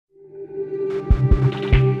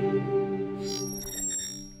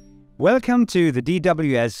Welcome to the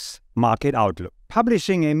DWS Market Outlook.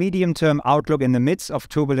 Publishing a medium-term outlook in the midst of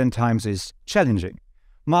turbulent times is challenging.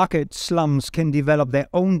 Market slumps can develop their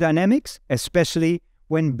own dynamics, especially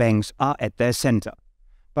when banks are at their center.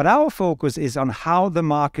 But our focus is on how the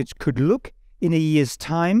market could look in a year's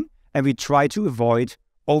time, and we try to avoid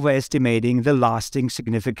overestimating the lasting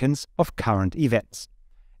significance of current events.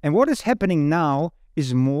 And what is happening now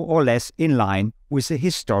is more or less in line with the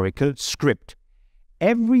historical script.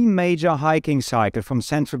 Every major hiking cycle from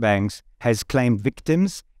central banks has claimed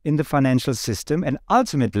victims in the financial system, and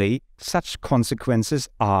ultimately such consequences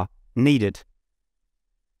are needed.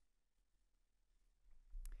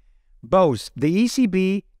 Both the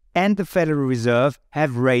ECB and the Federal Reserve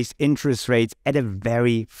have raised interest rates at a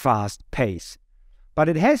very fast pace. But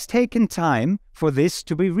it has taken time for this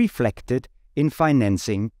to be reflected in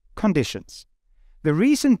financing conditions. The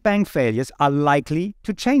recent bank failures are likely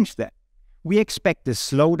to change that. We expect a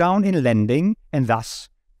slowdown in lending and thus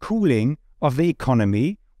cooling of the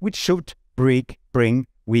economy, which should bring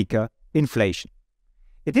weaker inflation.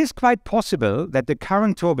 It is quite possible that the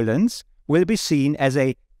current turbulence will be seen as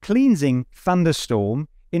a cleansing thunderstorm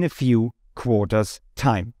in a few quarters'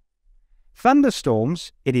 time.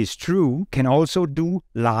 Thunderstorms, it is true, can also do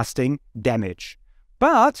lasting damage.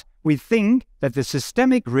 But we think that the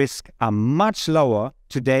systemic risks are much lower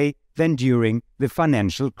today than during the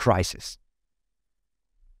financial crisis.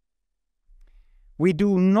 We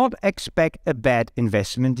do not expect a bad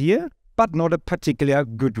investment year, but not a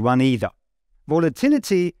particularly good one either.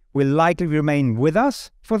 Volatility will likely remain with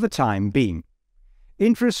us for the time being.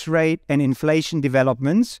 Interest rate and inflation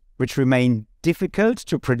developments, which remain difficult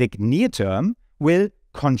to predict near term, will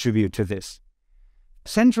contribute to this.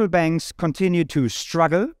 Central banks continue to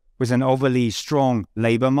struggle with an overly strong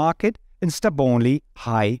labor market and stubbornly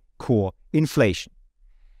high core inflation.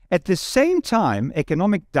 At the same time,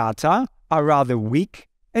 economic data are rather weak,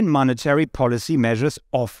 and monetary policy measures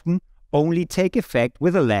often only take effect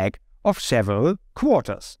with a lag of several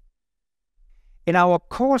quarters. In our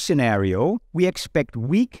core scenario, we expect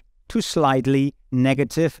weak to slightly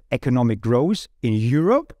negative economic growth in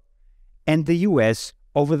Europe and the US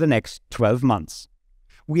over the next 12 months.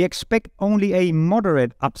 We expect only a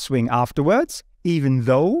moderate upswing afterwards, even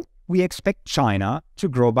though we expect China to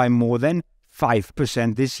grow by more than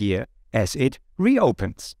 5% this year as it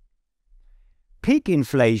reopens. Peak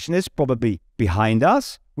inflation is probably behind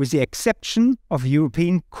us, with the exception of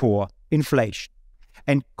European core inflation.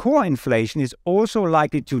 And core inflation is also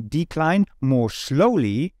likely to decline more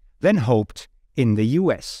slowly than hoped in the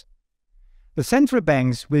US. The central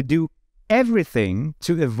banks will do everything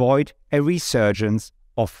to avoid a resurgence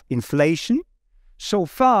of inflation. So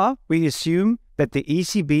far, we assume that the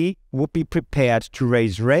ECB would be prepared to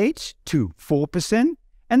raise rates to 4%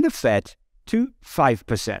 and the Fed to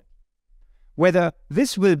 5%. Whether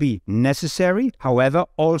this will be necessary, however,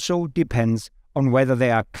 also depends on whether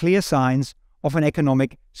there are clear signs of an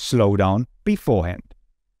economic slowdown beforehand.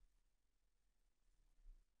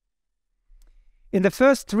 In the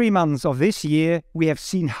first 3 months of this year, we have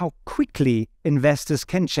seen how quickly investors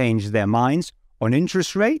can change their minds on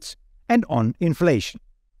interest rates and on inflation.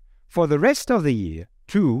 For the rest of the year,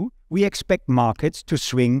 too, we expect markets to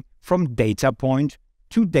swing from data point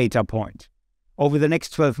to data point. Over the next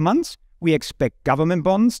 12 months, we expect government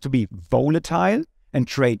bonds to be volatile and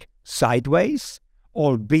trade sideways,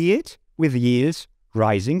 albeit with yields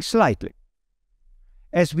rising slightly.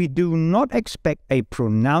 As we do not expect a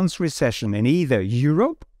pronounced recession in either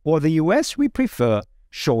Europe or the US, we prefer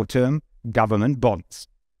short-term government bonds.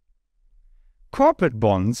 Corporate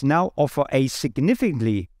bonds now offer a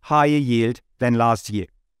significantly higher yield than last year.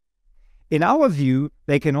 In our view,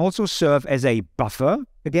 they can also serve as a buffer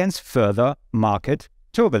against further market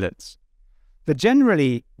turbulence. The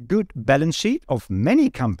generally good balance sheet of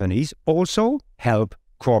many companies also help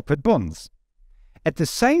corporate bonds. At the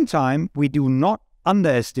same time, we do not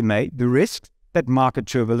underestimate the risks that market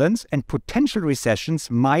turbulence and potential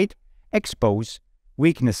recessions might expose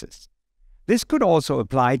weaknesses. This could also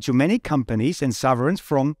apply to many companies and sovereigns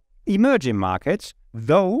from emerging markets,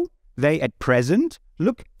 though they at present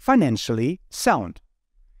look financially sound.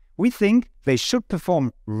 We think they should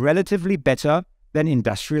perform relatively better than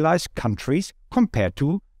industrialized countries compared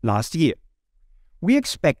to last year. We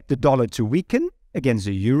expect the dollar to weaken against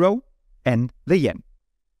the euro and the yen.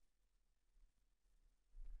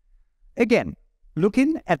 Again,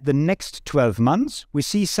 looking at the next 12 months, we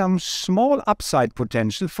see some small upside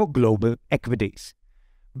potential for global equities.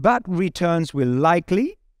 But returns will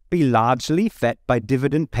likely be largely fed by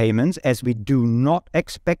dividend payments, as we do not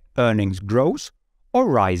expect earnings growth or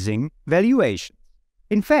rising valuations.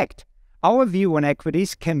 In fact, our view on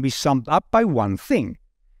equities can be summed up by one thing.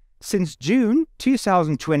 Since June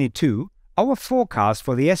 2022, our forecast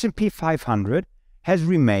for the S&P 500 has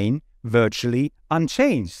remained virtually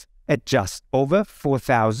unchanged at just over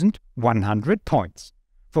 4,100 points.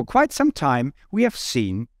 For quite some time, we have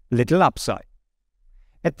seen little upside.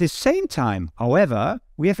 At the same time, however,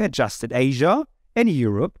 we have adjusted Asia and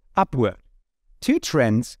Europe upward. Two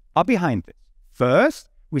trends are behind this. First,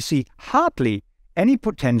 we see hardly any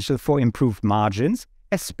potential for improved margins,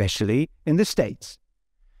 especially in the States.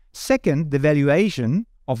 Second, the valuation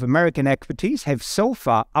of American equities have so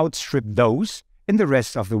far outstripped those in the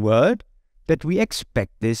rest of the world that we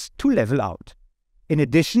expect this to level out. In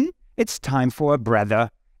addition, it's time for a breather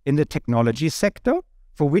in the technology sector,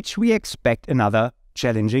 for which we expect another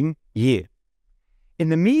challenging year. In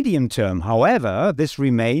the medium term, however, this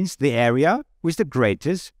remains the area with the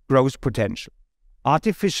greatest growth potential.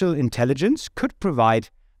 Artificial intelligence could provide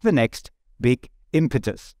the next big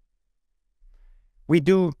impetus. We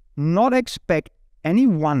do not expect any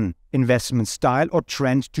one investment style or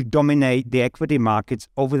trend to dominate the equity markets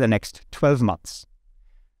over the next 12 months.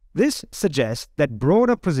 This suggests that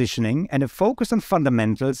broader positioning and a focus on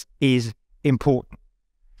fundamentals is important.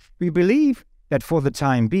 We believe that for the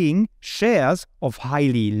time being, shares of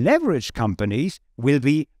highly leveraged companies will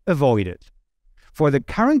be avoided. For the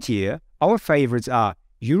current year, our favorites are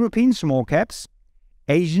European small caps,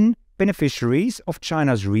 Asian beneficiaries of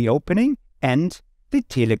China's reopening, and the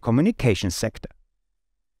telecommunications sector.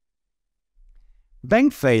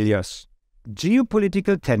 Bank failures,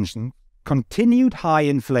 geopolitical tension, continued high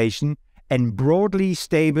inflation, and broadly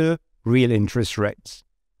stable real interest rates.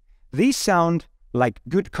 These sound like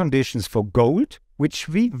good conditions for gold, which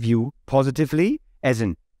we view positively as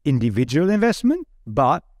an individual investment,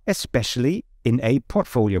 but especially in a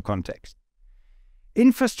portfolio context.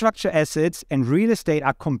 Infrastructure assets and real estate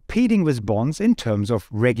are competing with bonds in terms of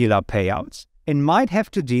regular payouts and might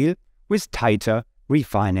have to deal with tighter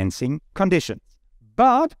refinancing conditions.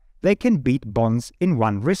 But they can beat bonds in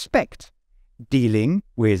one respect: dealing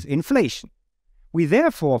with inflation. We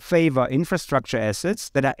therefore favor infrastructure assets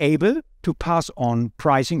that are able to pass on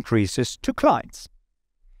price increases to clients.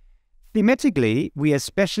 Thematically, we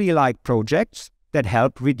especially like projects that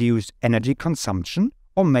help reduce energy consumption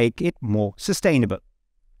or make it more sustainable.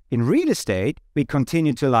 In real estate, we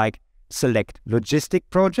continue to like select logistic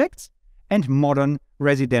projects and modern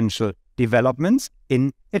residential developments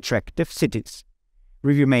in attractive cities.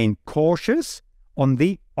 We remain cautious on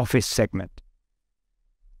the office segment.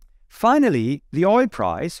 Finally, the oil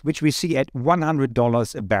price, which we see at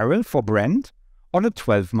 $100 a barrel for Brent on a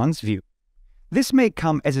 12-month view. This may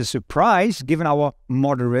come as a surprise given our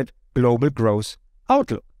moderate global growth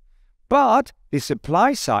outlook. But the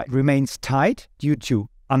supply side remains tight due to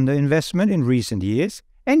underinvestment in recent years,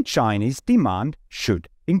 and Chinese demand should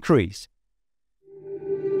increase.